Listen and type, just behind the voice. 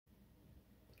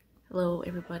Hello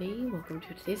everybody, welcome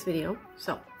to today's video.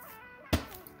 So,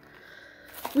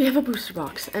 we have a booster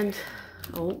box and,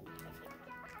 oh,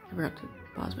 I forgot to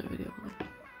pause my video.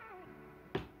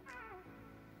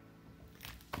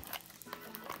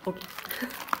 Okay,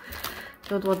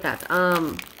 don't want that.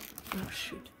 Oh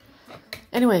shoot.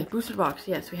 Anyway, booster box,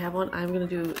 yes, we have one. I'm gonna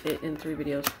do it in 3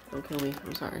 videos. Don't kill me,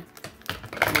 I'm sorry.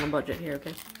 I'm on a budget here,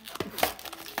 okay?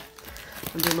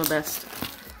 I'm doing my best.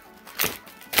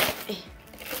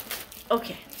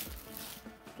 Okay,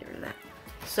 get rid of that.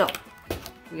 So,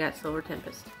 we got Silver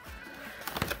Tempest.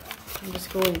 I'm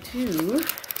just going to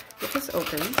get this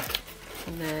open,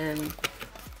 and then I'm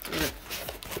gonna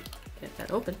get that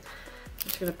open. I'm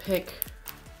just gonna pick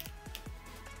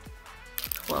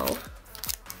 12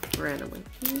 randomly.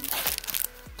 2,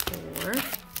 4,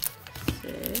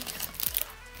 6,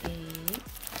 8,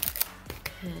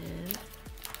 10,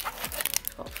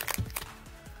 12.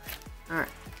 Alright.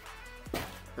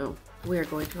 Oh. We are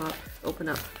going to open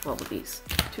up 12 of these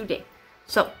today.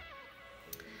 So,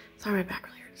 sorry my back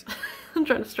really hurts. I'm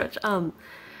trying to stretch. I'm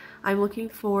looking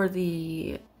for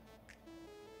the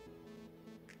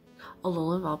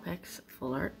Alolan Vulpix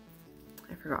full art.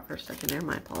 I forgot for a second there,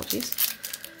 my apologies.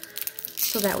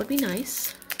 So that would be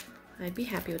nice. I'd be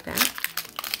happy with that.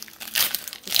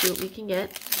 Let's see what we can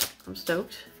get. I'm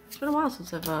stoked. It's been a while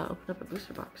since I've opened up a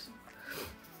booster box.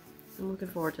 I'm looking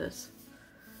forward to this.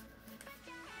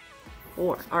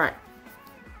 4. Alright.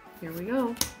 Here we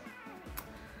go.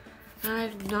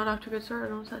 I'm not off to a good start. I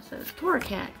don't know what that says.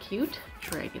 Torracat. Cute.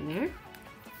 Dragon there.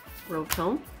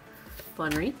 Rotom.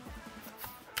 Bunry.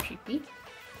 Sheepy.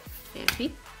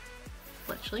 Stampy.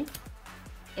 Fletchling.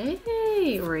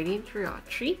 Hey! Radiant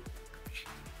Tree.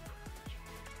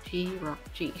 G.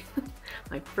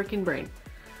 My freaking brain.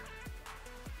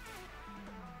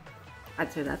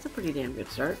 I'd say that's a pretty damn good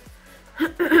start.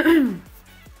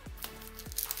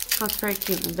 That's very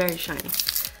cute and very shiny.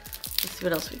 Let's see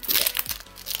what else we can get.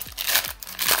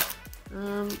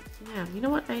 Yeah, you know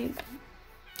what? I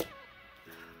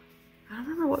don't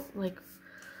remember what, like,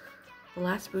 the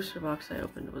last booster box I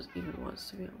opened was, to be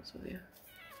honest with you.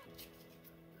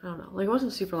 I don't know. Like, it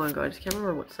wasn't super long ago. I just can't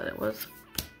remember what set it was.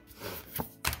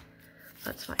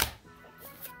 That's fine.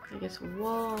 I guess,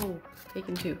 whoa,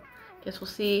 taken 2. Guess we'll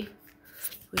see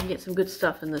if we can get some good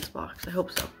stuff in this box. I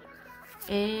hope so.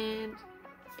 And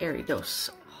Aridos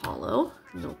Hollow,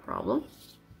 no problem.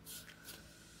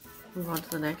 Move on to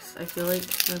the next. I feel like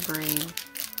my brain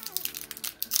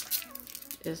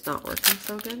is not working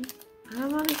so good.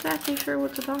 I'm not exactly sure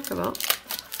what to talk about.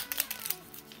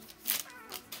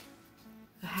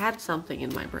 I had something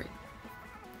in my brain.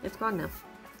 It's gone now.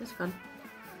 It's gone.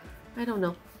 I don't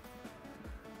know.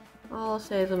 All I'll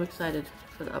say is I'm excited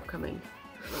for the upcoming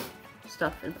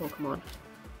stuff in Pokemon.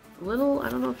 I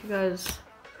don't know if you guys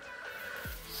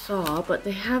saw, but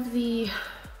they have the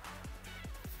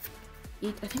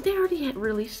I think they already had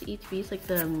released the ETBs, like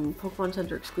the Pokemon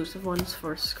Center exclusive ones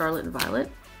for Scarlet and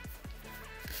Violet.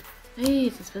 Hey,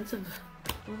 it's expensive.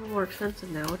 A little more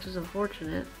expensive now, which is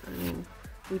unfortunate. I mean,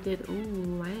 we did,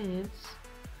 ooh, Lance.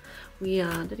 We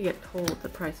did get told the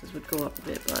prices would go up a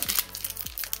bit, but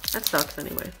that sucks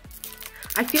anyway.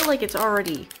 I feel like it's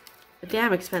already a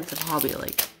damn expensive hobby.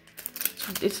 Like,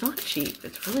 it's not cheap.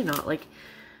 It's really not. Like,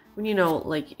 when you know,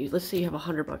 like, let's say you have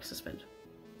 $100 to spend.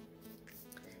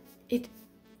 It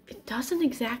doesn't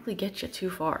exactly get you too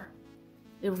far.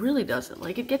 It really doesn't.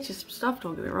 Like, it gets you some stuff,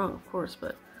 don't get me wrong, of course,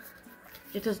 but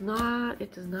it does not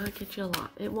get you a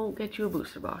lot. It won't get you a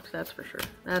booster box, that's for sure.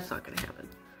 That's not gonna happen.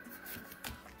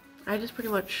 I just pretty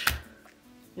much,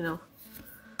 you know,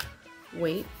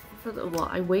 wait for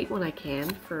I wait when I can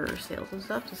for sales and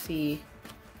stuff to see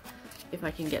if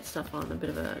I can get stuff on a bit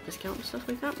of a discount and stuff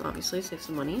like that. Obviously, save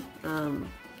some money.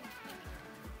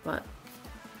 But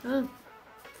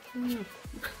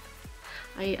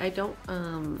I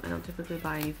don't typically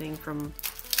buy anything from,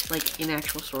 like, in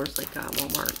actual stores like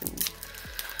Walmart and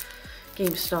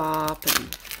GameStop,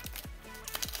 and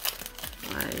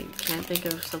I can't think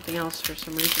of something else for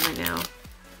some reason right now.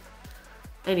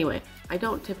 Anyway, I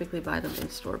don't typically buy them in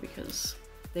store because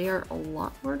they are a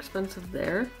lot more expensive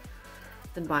there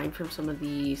than buying from some of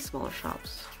the smaller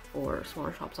shops, or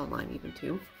smaller shops online even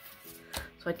too.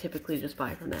 So I typically just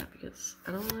buy from that because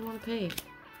I don't really want to pay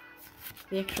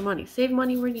the extra money. Save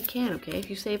money when you can, okay? If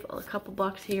you save a couple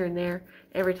bucks here and there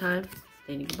every time,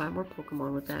 then you can buy more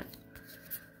Pokemon with that.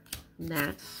 And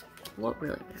that's what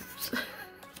really matters.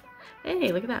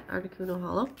 Hey, look at that. Articuno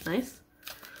Hollow. Nice.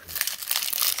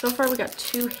 So far we got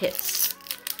 2 hits.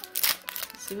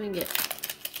 Let's see if we can get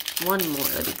one more.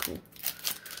 That'd be cool.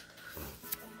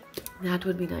 That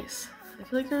would be nice. I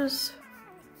feel like there's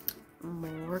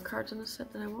more cards in this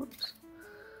set than I want.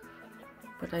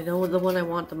 But I know the one I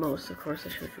want the most, of course I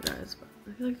showed you guys. But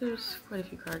I feel like there's quite a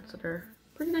few cards that are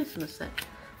pretty nice in this set.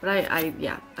 But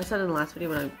yeah, I said in the last video,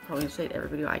 but I'm probably gonna say it every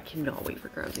video, I cannot wait for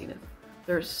Crown Zenith.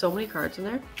 There's so many cards in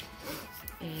there,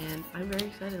 and I'm very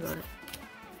excited about it.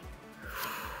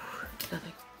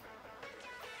 Nothing.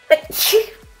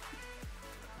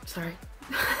 Sorry.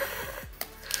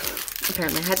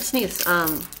 Apparently I had to sneeze.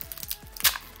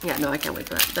 Yeah, no, I can't wait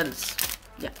for that. That is,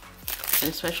 yeah. And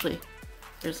especially,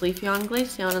 there's Leafeon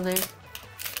Glaceon in there.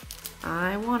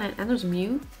 I want it. And there's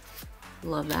Mew.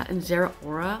 Love that. And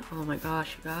Zeraora. Oh my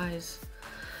gosh, you guys.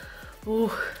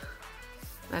 Ooh.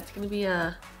 That's gonna be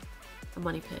a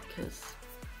money pit, because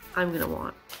I'm gonna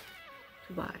want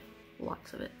to buy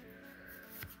lots of it.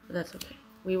 But that's okay.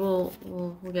 We'll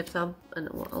get some, and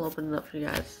I'll open it up for you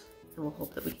guys, and we'll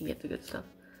hope that we can get the good stuff.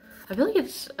 I feel like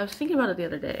I was thinking about it the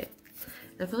other day,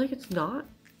 and I feel like it's not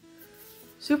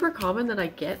super common that I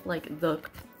get, like, the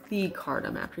card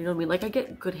I'm after, you know what I mean? Like, I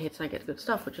get good hits and I get good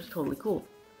stuff, which is totally cool.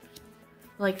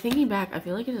 Like, thinking back, I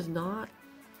feel like it is not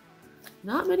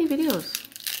many videos.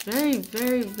 Very,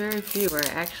 very, very few where I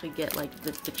actually get, like,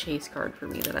 the chase card for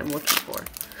me that I'm looking for.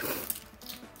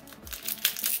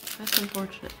 That's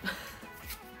unfortunate.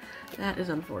 That is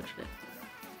unfortunate.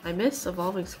 I miss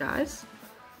Evolving Skies,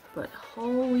 but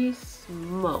holy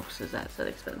smokes is that set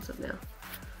expensive now.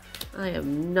 I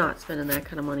am not spending that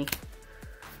kind of money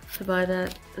to buy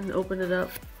that and open it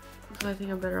up. So I think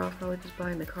I'm better off probably just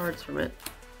buying the cards from it.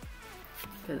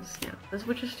 Because, yeah,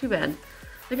 which is too bad.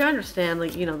 Like, I understand,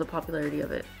 like, you know, the popularity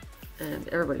of it, and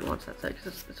everybody wants that set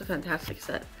because it's a fantastic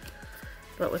set.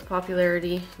 But with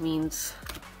popularity means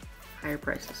higher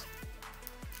prices.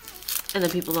 And then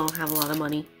people don't have a lot of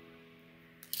money.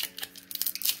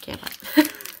 Can't buy.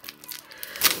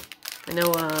 I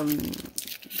know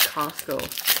Costco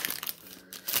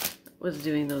was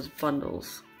doing those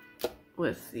bundles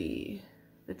with the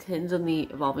tins and the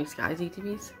Evolving Skies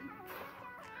ETBs.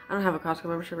 I don't have a Costco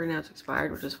membership right now, it's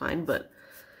expired, which is fine, but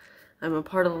I'm a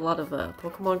part of a lot of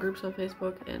Pokemon groups on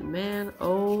Facebook, and man,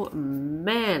 oh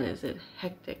man, is it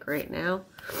hectic right now.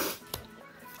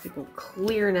 People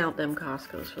clearing out them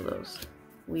Costcos for those,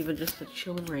 leaving just a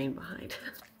Chilling Reign behind.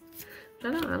 I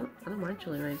don't mind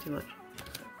Chilling Reign too much.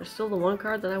 There's still the one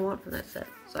card that I want from that set,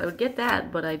 so I would get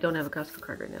that, but I don't have a Costco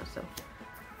card right now, so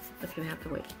that's gonna have to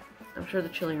wait. I'm sure the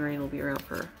Chilling Reign will be around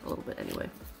for a little bit anyway.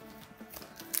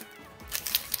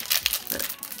 But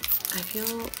I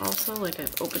feel also like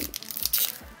I've opened,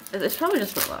 it's probably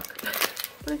just my luck,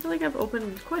 but I feel like I've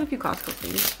opened quite a few Costco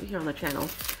things here on the channel.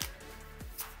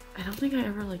 I don't think I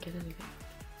ever like get anything.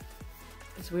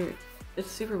 It's weird.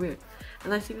 It's super weird.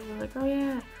 And I see people like, oh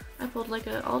yeah, I pulled like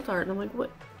an alt art, and I'm like,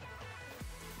 what?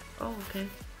 Oh, okay.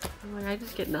 I'm like, I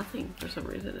just get nothing for some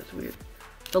reason. It's weird.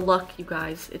 The luck, you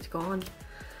guys, it's gone.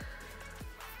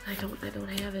 I don't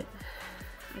have it.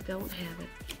 I don't have it.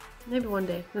 Maybe one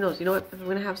day. Who knows? You know what? If I'm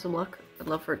gonna have some luck, I'd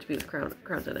love for it to be with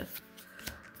Crown Zenith.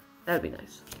 That'd be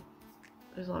nice.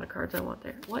 There's a lot of cards I want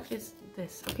there. What is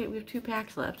this? Okay, we have 2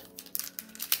 packs left.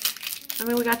 I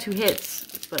mean, we got 2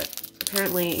 hits, but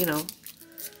apparently, you know,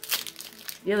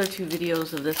 the other 2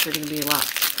 videos of this are going to be a lot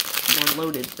more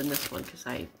loaded than this one because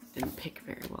I didn't pick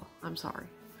very well. I'm sorry.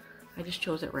 I just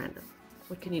chose at random.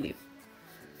 What can you do?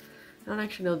 I don't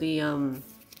actually know the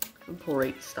pull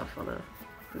rate stuff on a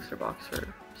booster box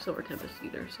for Silver Tempest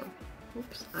either, so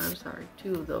oops, I'm sorry.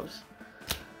 2 of those.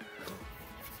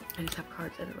 I just have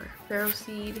cards everywhere. Pharaoh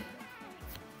Seed,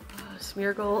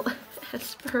 Smeargle,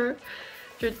 Esper,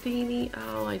 Dratini,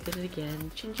 oh, I did it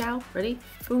again. Chinchou, ready?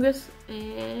 Fungus,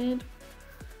 and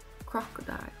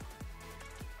Crocodile.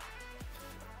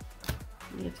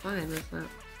 I mean, it's fine, that's not what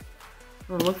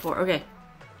I want to look for. Okay,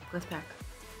 last pack.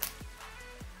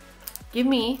 Give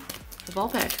me the ball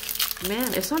pack.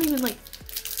 Man, it's not even like,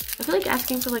 I feel like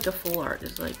asking for like a full art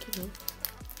is like, you know,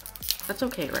 that's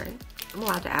okay, right? I'm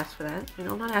allowed to ask for that. You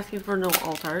know, I'm not asking for no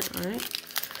alt art, alright?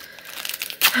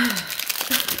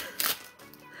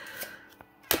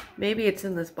 Maybe it's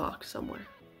in this box somewhere.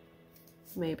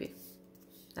 Maybe.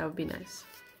 That would be nice.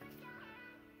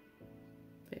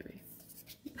 Maybe.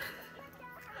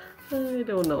 I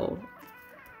don't know.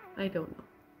 I don't know.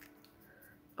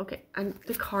 Okay,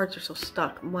 the cards are so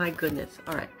stuck. My goodness.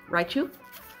 Alright. Raichu.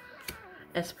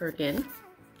 Esper again.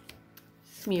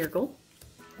 Smeargle.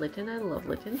 Litten. I love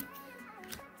Litten.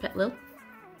 Petlil.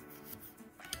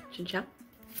 Chinchou.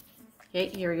 Okay,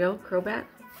 here we go. Crobat.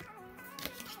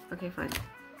 Okay, fine.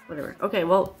 Whatever. Okay,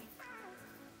 well,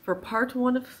 for part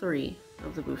 1 of 3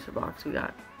 of the booster box, we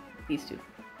got these 2.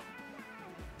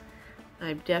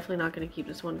 I'm definitely not going to keep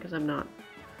this one because I'm not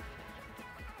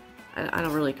I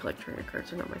don't really collect trainer cards,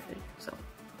 they're not my thing, so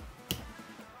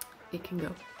it can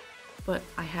go. But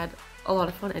I had a lot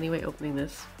of fun anyway opening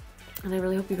this, and I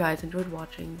really hope you guys enjoyed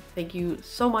watching. Thank you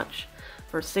so much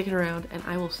for sticking around, and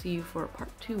I will see you for part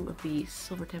 2 of the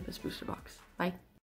Silver Tempest booster box. Bye!